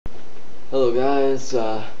Hello guys,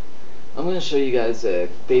 I'm going to show you guys a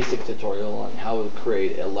basic tutorial on how to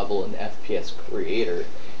create a level in FPS Creator.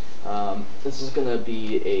 This is going to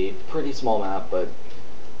be a pretty small map, but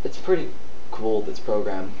it's pretty cool, this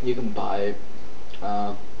program. You can buy,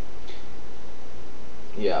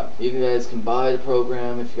 you guys can buy the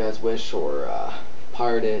program if you guys wish, or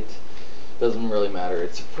pirate it. Doesn't really matter.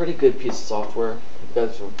 It's a pretty good piece of software. If you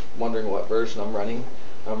guys are wondering what version I'm running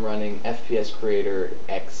FPS Creator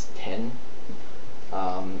X10.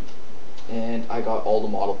 And I got all the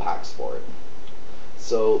model packs for it.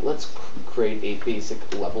 So let's create a basic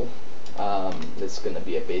level. This is going to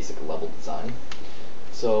be a basic level design.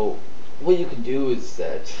 So what you can do is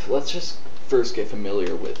that, let's just first get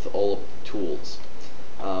familiar with all of the tools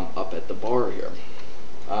up at the bar here.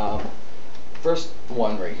 First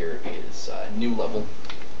one right here is new level.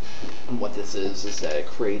 And what this is that it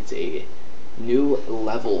creates a new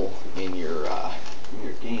level in your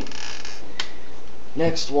game.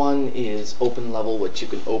 Next one is open level, which you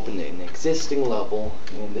can open an existing level.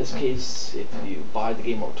 In this case, if you buy the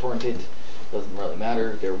game or torrent it, doesn't really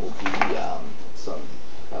matter. There will be some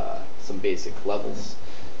basic levels.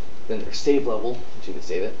 Then there's save level, which you can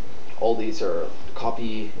save it. All these are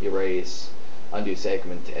copy, erase, undo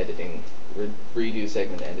segment editing, redo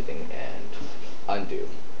segment editing, and undo.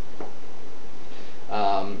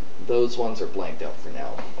 Those ones are blanked out for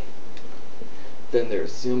now. Then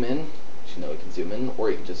there's zoom in. You know, you can zoom in, or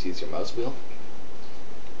you can just use your mouse wheel.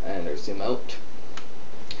 And there's zoom out.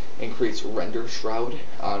 Increase render shroud.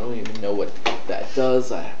 I don't even know what that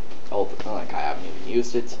does. I haven't even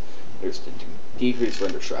used it. There's the decrease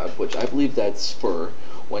render shroud, which I believe that's for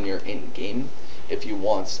when you're in game. If you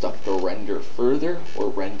want stuff to render further, or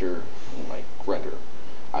render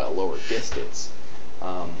at a lower distance,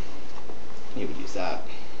 you would use that.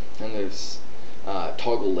 And there's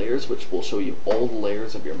toggle layers, which will show you all the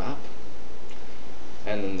layers of your map.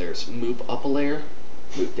 And then there's move up a layer,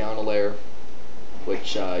 move down a layer,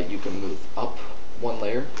 which you can move up one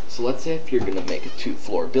layer. So let's say if you're going to make a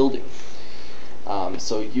 2-floor building.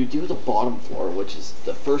 So you do the bottom floor, which is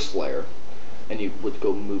the first layer, and you would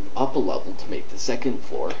go move up a level to make the second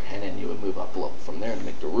floor, and then you would move up a level from there to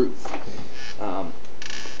make the roof. And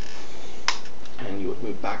you would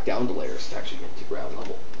move back down the layers to actually get to ground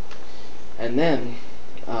level. And then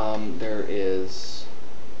there is,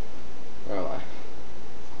 where am I?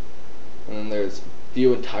 And then there's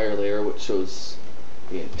view entire layer, which shows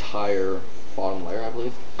the entire bottom layer, I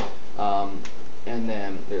believe. And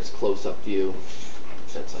then there's close-up view,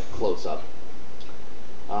 that's like close-up.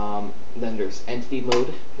 Then there's entity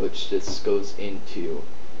mode, which this goes into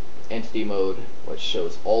entity mode, which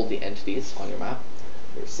shows all the entities on your map.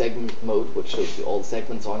 There's segment mode, which shows you all the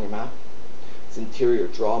segments on your map. It's interior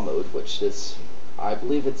draw mode, which this, I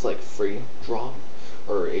believe it's like free draw,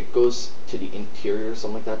 or it goes to the interior or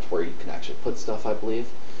something like that, to where you can actually put stuff, I believe.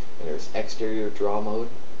 And there's exterior draw mode.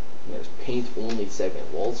 And there's paint only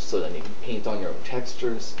segment walls, so then you can paint on your own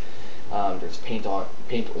textures. There's paint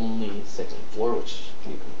only segment floor, which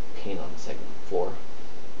you can paint on the segment floor.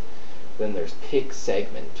 Then there's pick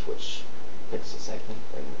segment, which picks a segment,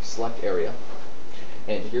 and select area.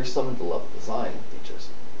 And here's some of the level design features.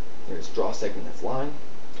 There's draw segment that's line,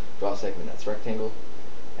 draw segment that's rectangle,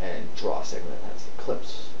 and draw segment that's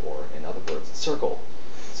ellipse, or in other words, a circle.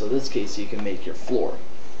 So in this case, you can make your floor.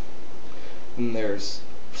 And there's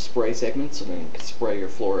spray segments, so then you can spray your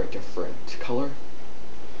floor a different color.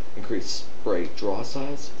 Increase spray draw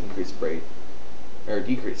size, increase spray, or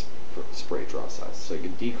decrease spray draw size. So you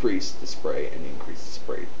can decrease the spray and increase the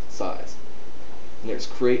spray size. And there's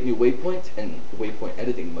create new waypoint and waypoint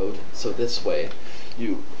editing mode. So this way,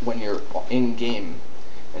 when you're in game,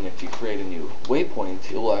 and if you create a new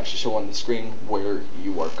waypoint, it will actually show on the screen where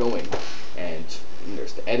you are going. And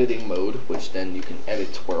there's the editing mode, which then you can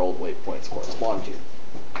edit where all the waypoints correspond to.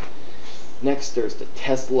 Next, there's the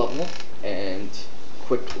test level and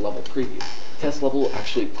quick level preview. Test level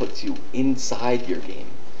actually puts you inside your game,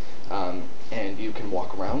 and you can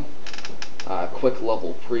walk around. Quick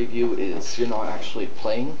level preview is you're not actually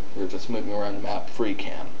playing, you're just moving around the map free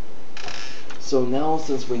cam. So now,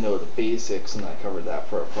 since we know the basics, and I covered that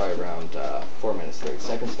for probably around 4 minutes 30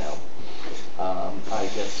 seconds now, I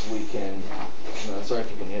guess we can, sorry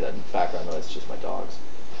if you can hear that background noise, it's just my dogs.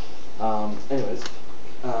 Anyways,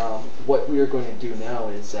 what we are going to do now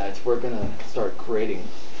is that we're going to start creating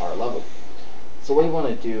our level. So what you want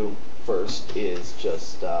to do first is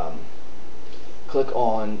just click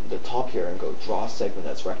on the top here and go draw segment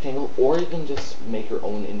that's rectangle, or you can just make your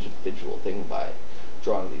own individual thing by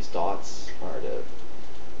drawing these dots, or the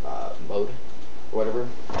mode or whatever.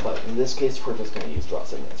 But in this case, we're just going to use draw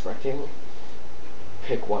segment that's rectangle.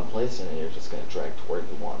 pick one place and then you're just going to drag to where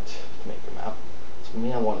you want to make your map. So for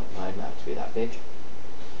me, I want my map to be that big.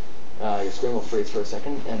 Your screen will freeze for a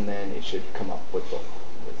second, and then it should come up with your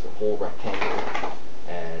whole rectangle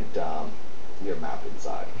and your map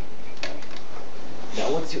inside.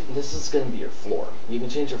 Now, this is going to be your floor. You can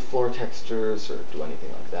change your floor textures or do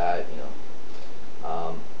anything like that.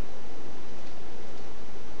 I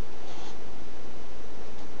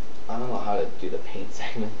don't know how to do the paint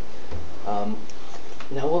segment.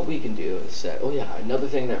 Now, what we can do is that. Oh yeah, another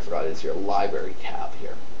thing that I forgot is your library tab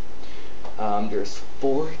here. There's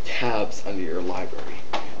 4 tabs under your library.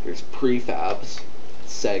 There's prefabs,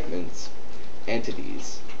 segments,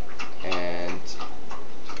 entities, and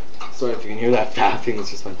sorry if you can hear that fapping, it's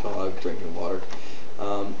just my dog drinking water.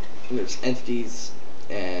 There's entities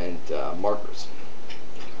and markers.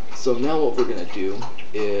 So now what we're going to do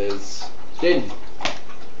is, Jaden,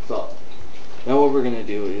 stop. Now what we're going to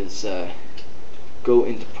do is go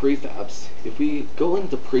into prefabs. If we go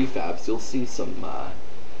into prefabs, you'll see some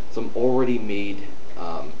already made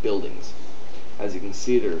buildings. As you can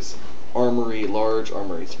see, there's armory large,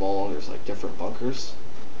 armory small, and there's like different bunkers.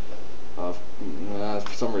 For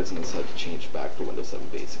some reason this had to change back to Windows 7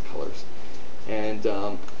 basic colors. And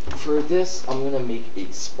for this, I'm going to make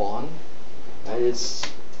a spawn. That is,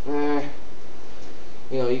 you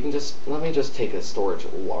can just, let me just take a storage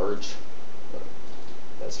large.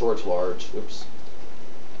 Oops.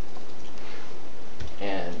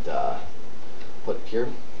 And put it here.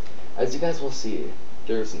 As you guys will see,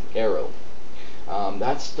 there's an arrow.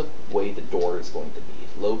 That's the way the door is going to be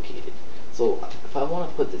located. So if I want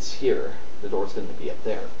to put this here, the door is going to be up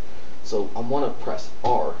there. So I want to press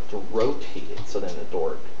R to rotate it so then the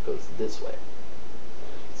door goes this way.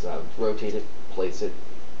 So I rotate it, place it.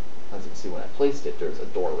 As you can see, when I placed it, there's a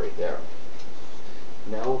door right there.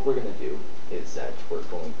 Now what we're going to do is that we're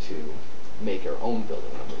going to make our own building.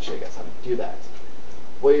 I'm going to show you guys how to do that.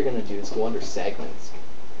 What you're going to do is go under segments,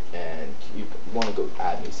 and you want to go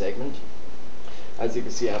add new segment. As you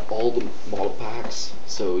can see, I have all the model packs.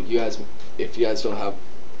 So if you guys don't have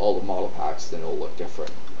all the model packs, then it'll look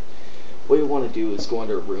different. What you want to do is go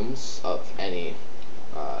under rooms of any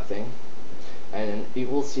thing, and you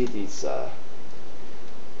will see these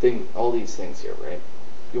all these things here, right?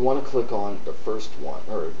 You want to click on the first one,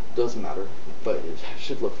 or it doesn't matter, but it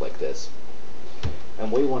should look like this.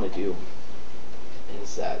 And what you want to do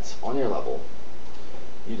is that on your level,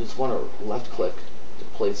 you just want to left click to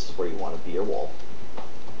places where you want to be your wall.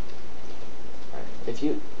 Right. If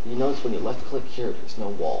you notice when you left click here, there's no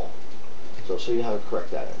wall. So I'll show you how to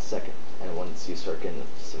correct that in a second. And once you start getting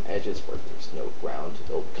some edges where there's no ground,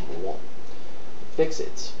 it'll become a wall. Fix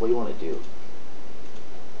it. What you want to do?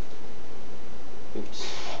 Oops.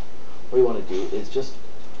 What you want to do is just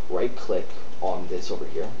right click on this over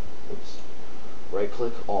here. Oops. Right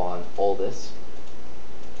click on all this.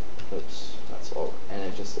 Oops. That's all. And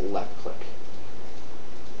then just left click.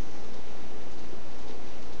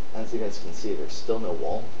 As you guys can see, there's still no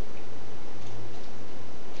wall.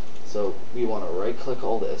 So we want to right click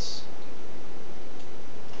all this.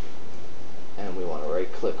 And we want to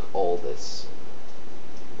right click all this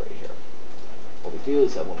right here. What we do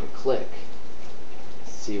is that when we click,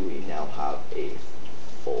 see we now have a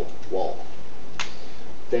full wall.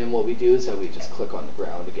 Then what we do is that we just click on the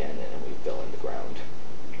ground again, and then we fill in the ground.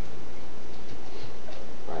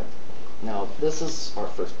 Right. Now this is our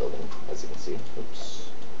first building, as you can see. Oops.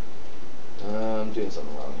 I'm doing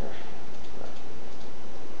something wrong here.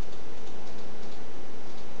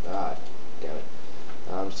 Ah, damn it.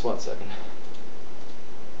 Just 1 second.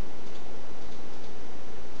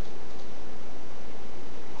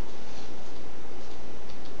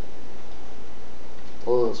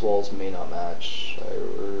 All those walls may not match. I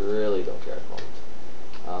really don't care at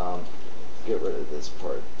the moment. Get rid of this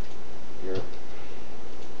part here.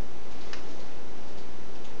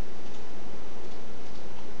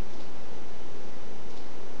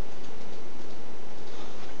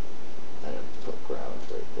 And then put ground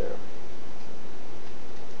right there.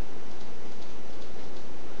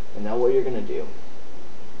 And now what you're going to do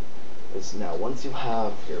is now once you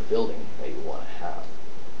have your building that you want to have,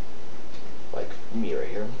 like me right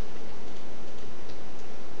here,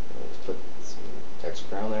 let's put some extra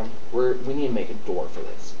ground there. We need to make a door for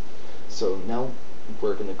this. So now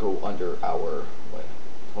we're going to go under our,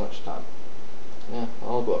 how much time? Yeah,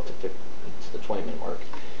 I'll go up to the 20-minute mark.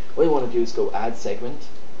 What you want to do is go add segment.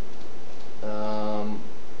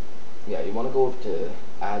 Yeah, you want to go up to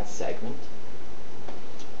add segment,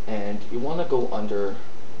 and you want to go under,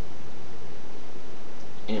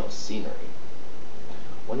 scenery.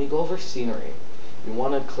 When you go over scenery, you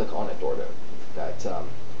want to click on a door that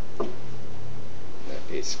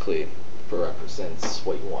basically represents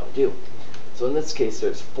what you want to do. So in this case,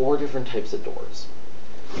 there's 4 different types of doors.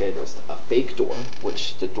 Okay, there's a fake door,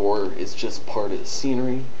 which the door is just part of the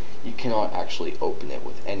scenery. You cannot actually open it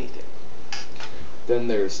with anything. Then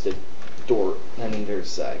there's the door, and then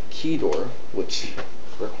there's a key door, which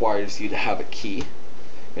requires you to have a key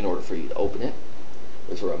in order for you to open it.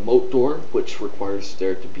 There's a remote door, which requires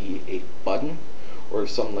there to be a button or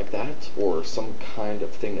something like that, or some kind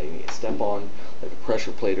of thing that you need to step on, like a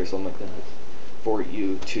pressure plate or something like that, for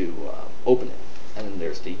you to open it. And then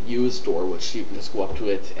there's the use door, which you can just go up to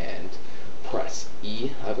it and press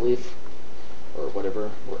E, I believe, or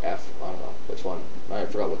whatever, or F, I don't know which one, I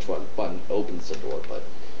forgot which one button opens the door, but,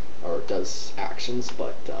 or does actions,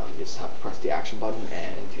 but you just have to press the action button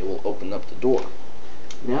and it will open up the door.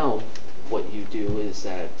 Now, what you do is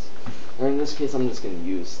that, or in this case I'm just going to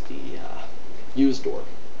use the use door.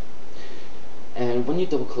 And when you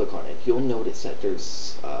double click on it, you'll notice that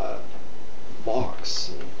there's a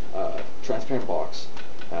box, transparent box,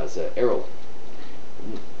 has an arrow.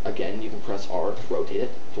 Again, you can press R to rotate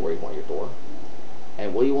it to where you want your door.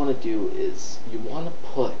 And what you want to do is you want to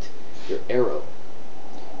put your arrow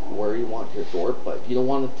where you want your door, but you don't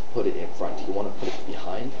want to put it in front. You want to put it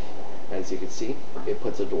behind. As you can see, it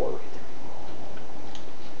puts a door right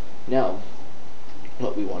there. Now,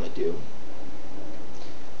 what we want to do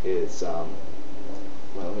is, well,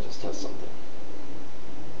 let me just test something.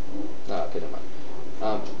 Okay, never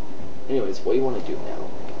mind. Anyways, what you want to do now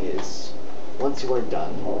is, once you are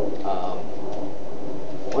done,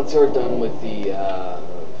 with the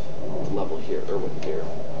level here, or with your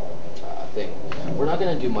thing, we're not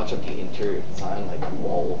going to do much of the interior design, like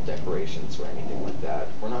wall decorations or anything like that.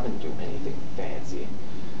 We're not going to do anything fancy.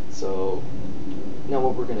 So now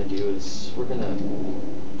what we're going to do is we're going to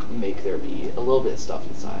make there be a little bit of stuff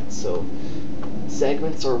inside. So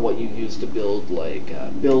segments are what you use to build like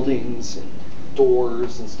buildings and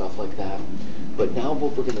doors and stuff like that. But now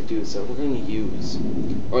what we're going to do is that we're going to use,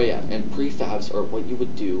 oh yeah, and prefabs are what you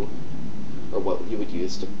would do, or what you would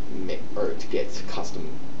use to make, or to get custom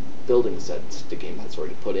building sets the game has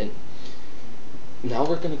already put in. Now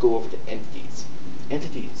we're going to go over to entities.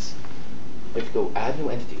 Entities. If you go add new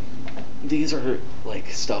entity, these are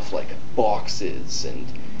like stuff like boxes, and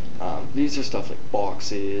these are stuff like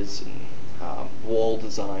boxes and wall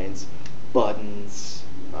designs, buttons,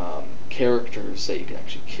 characters that you can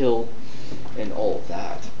actually kill, and all of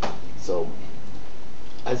that. So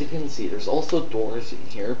as you can see, there's also doors in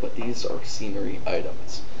here, but these are scenery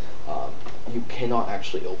items. You cannot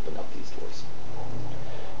actually open up these doors.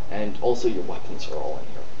 And also your weapons are all in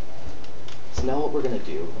here. So now what we're going to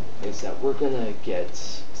do is that we're going to get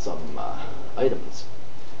some items.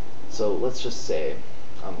 So let's just say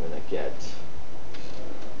I'm going to get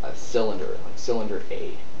a cylinder, like cylinder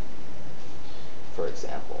A, for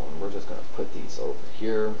example. And we're just going to put these over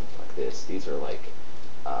here like this. These are like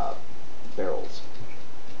barrels,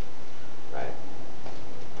 right?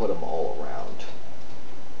 Put them all around.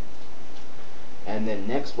 And then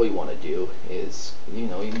next what you want to do is, you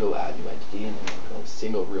can go add new entity and go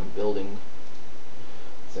single room building,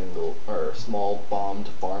 or small bombed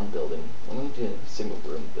farm building. I'm going to do a single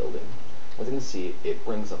room building. As you can see, it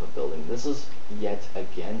brings up a building. This is yet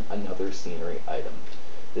again another scenery item.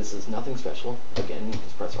 This is nothing special. Again, you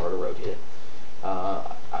just press R to rotate it.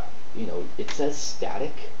 It says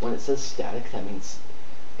static. When it says static, that means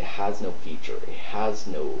it has no feature. It has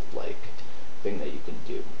no thing that you can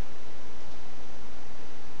do.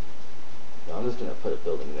 Now I'm just going to put a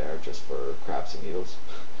building there just for craps and giggles.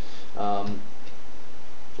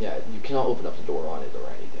 Yeah, you cannot open up the door on it or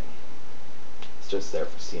anything. It's just there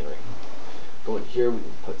for scenery. Go in here, we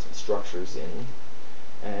can put some structures in.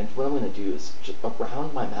 And what I'm going to do is, just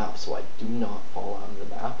around my map, so I do not fall out of the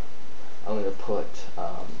map, I'm going to put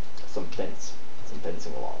some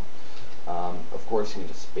fencing along. Of course, you can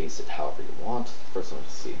just space it however you want. First one to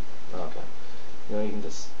see. Okay. You can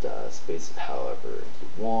just space it however you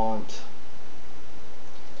want.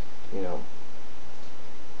 I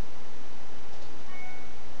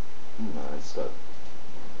just got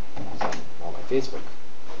on my Facebook.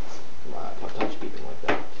 Touch beeping like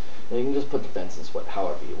that. Now you can just put the fences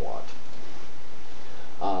however you want.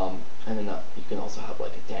 And then you can also have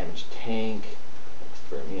like a damaged tank.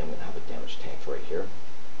 For me, I'm going to have a damaged tank right here.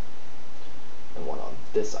 And one on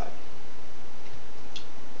this side.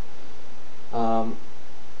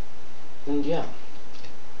 And yeah.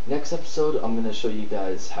 Next episode, I'm going to show you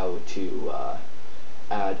guys how to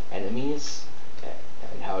add enemies,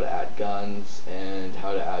 and how to add guns, and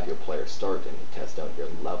how to add your player start and test out your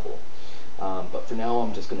level. But for now,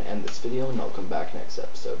 I'm just going to end this video, and I'll come back next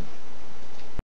episode.